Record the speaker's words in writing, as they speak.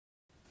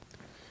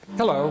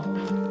Hello,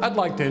 I'd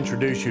like to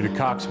introduce you to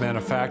Cox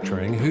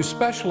Manufacturing, who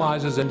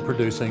specializes in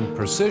producing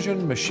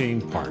precision machine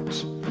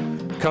parts.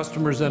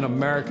 Customers in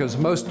America's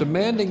most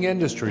demanding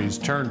industries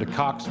turn to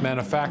Cox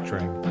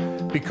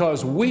Manufacturing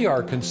because we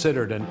are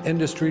considered an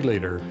industry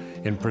leader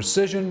in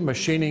precision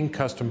machining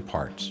custom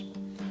parts.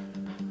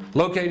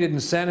 Located in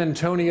San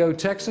Antonio,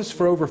 Texas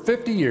for over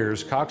 50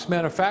 years, Cox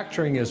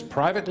Manufacturing is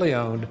privately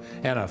owned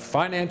and a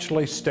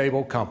financially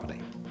stable company.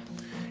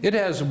 It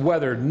has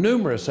weathered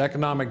numerous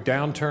economic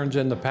downturns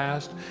in the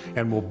past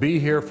and will be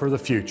here for the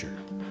future.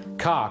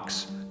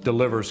 Cox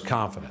delivers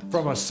confidence.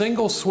 From a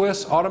single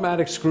Swiss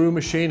automatic screw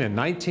machine in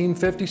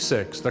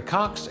 1956, the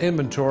Cox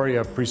inventory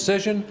of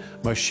precision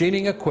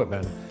machining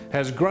equipment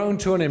has grown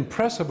to an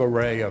impressive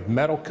array of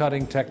metal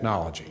cutting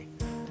technology.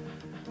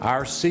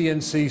 Our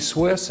CNC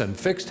Swiss and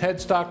fixed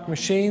headstock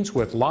machines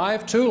with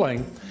live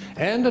tooling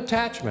and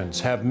attachments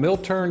have mill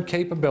turn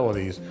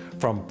capabilities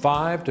from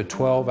 5 to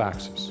 12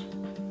 axis.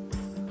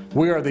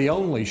 We are the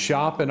only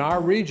shop in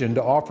our region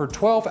to offer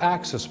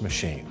 12-axis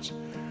machines.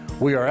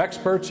 We are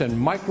experts in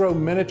micro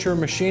miniature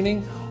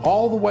machining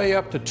all the way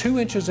up to 2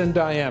 inches in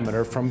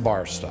diameter from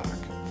bar stock.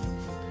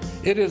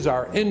 It is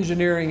our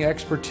engineering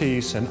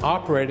expertise in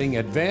operating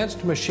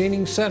advanced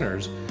machining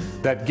centers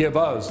that give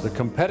us the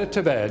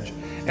competitive edge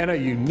and a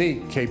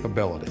unique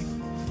capability.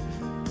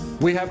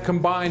 We have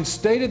combined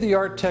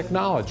state-of-the-art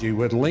technology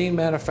with lean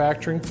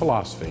manufacturing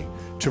philosophy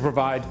to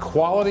provide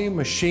quality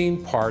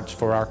machine parts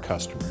for our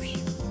customers.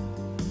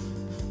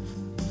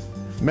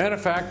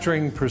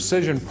 Manufacturing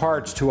precision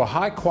parts to a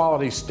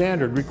high-quality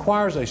standard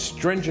requires a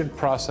stringent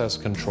process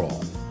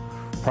control.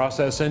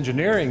 Process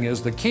engineering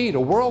is the key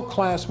to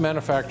world-class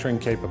manufacturing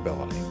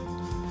capability.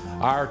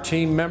 Our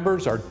team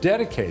members are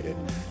dedicated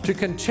to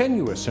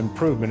continuous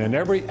improvement in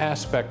every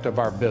aspect of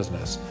our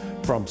business,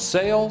 from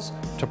sales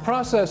to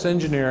process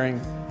engineering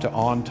to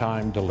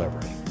on-time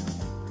delivery.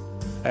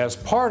 As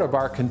part of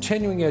our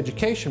continuing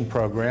education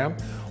program,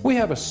 we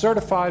have a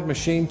certified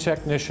machine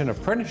technician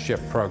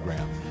apprenticeship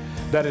program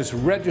that is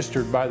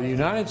registered by the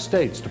United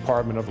States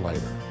Department of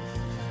Labor.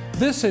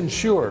 This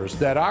ensures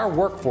that our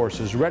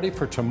workforce is ready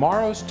for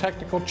tomorrow's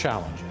technical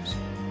challenges.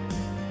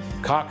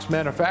 Cox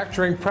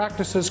Manufacturing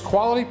practices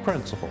quality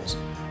principles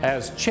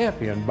as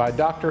championed by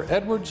Dr.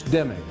 Edwards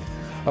Deming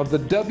of the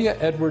W.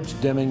 Edwards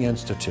Deming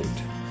Institute.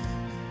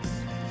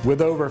 With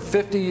over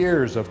 50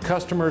 years of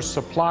Customer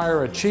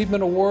Supplier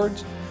Achievement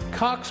Awards,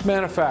 Cox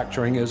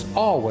Manufacturing is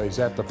always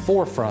at the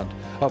forefront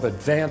of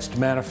advanced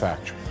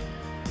manufacturing.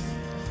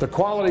 The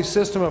quality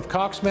system of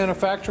Cox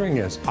Manufacturing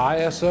is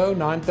ISO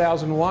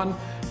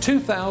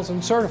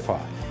 9001-2000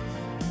 certified.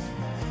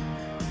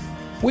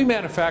 We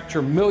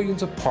manufacture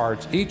millions of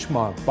parts each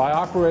month by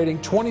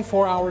operating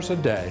 24 hours a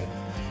day,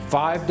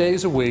 5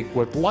 days a week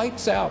with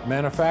lights out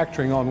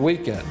manufacturing on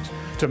weekends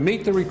to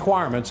meet the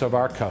requirements of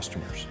our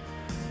customers.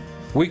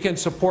 We can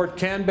support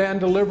Kanban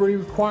delivery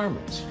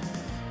requirements.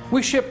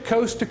 We ship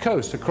coast to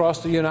coast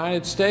across the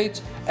United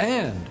States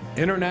and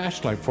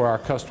internationally for our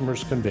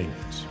customers'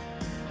 convenience.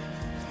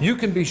 You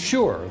can be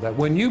sure that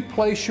when you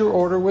place your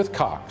order with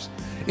Cox,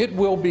 it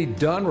will be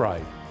done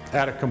right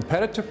at a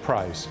competitive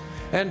price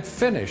and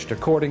finished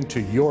according to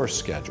your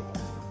schedule.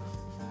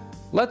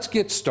 Let's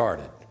get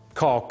started.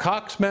 Call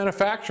Cox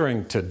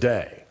Manufacturing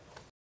today.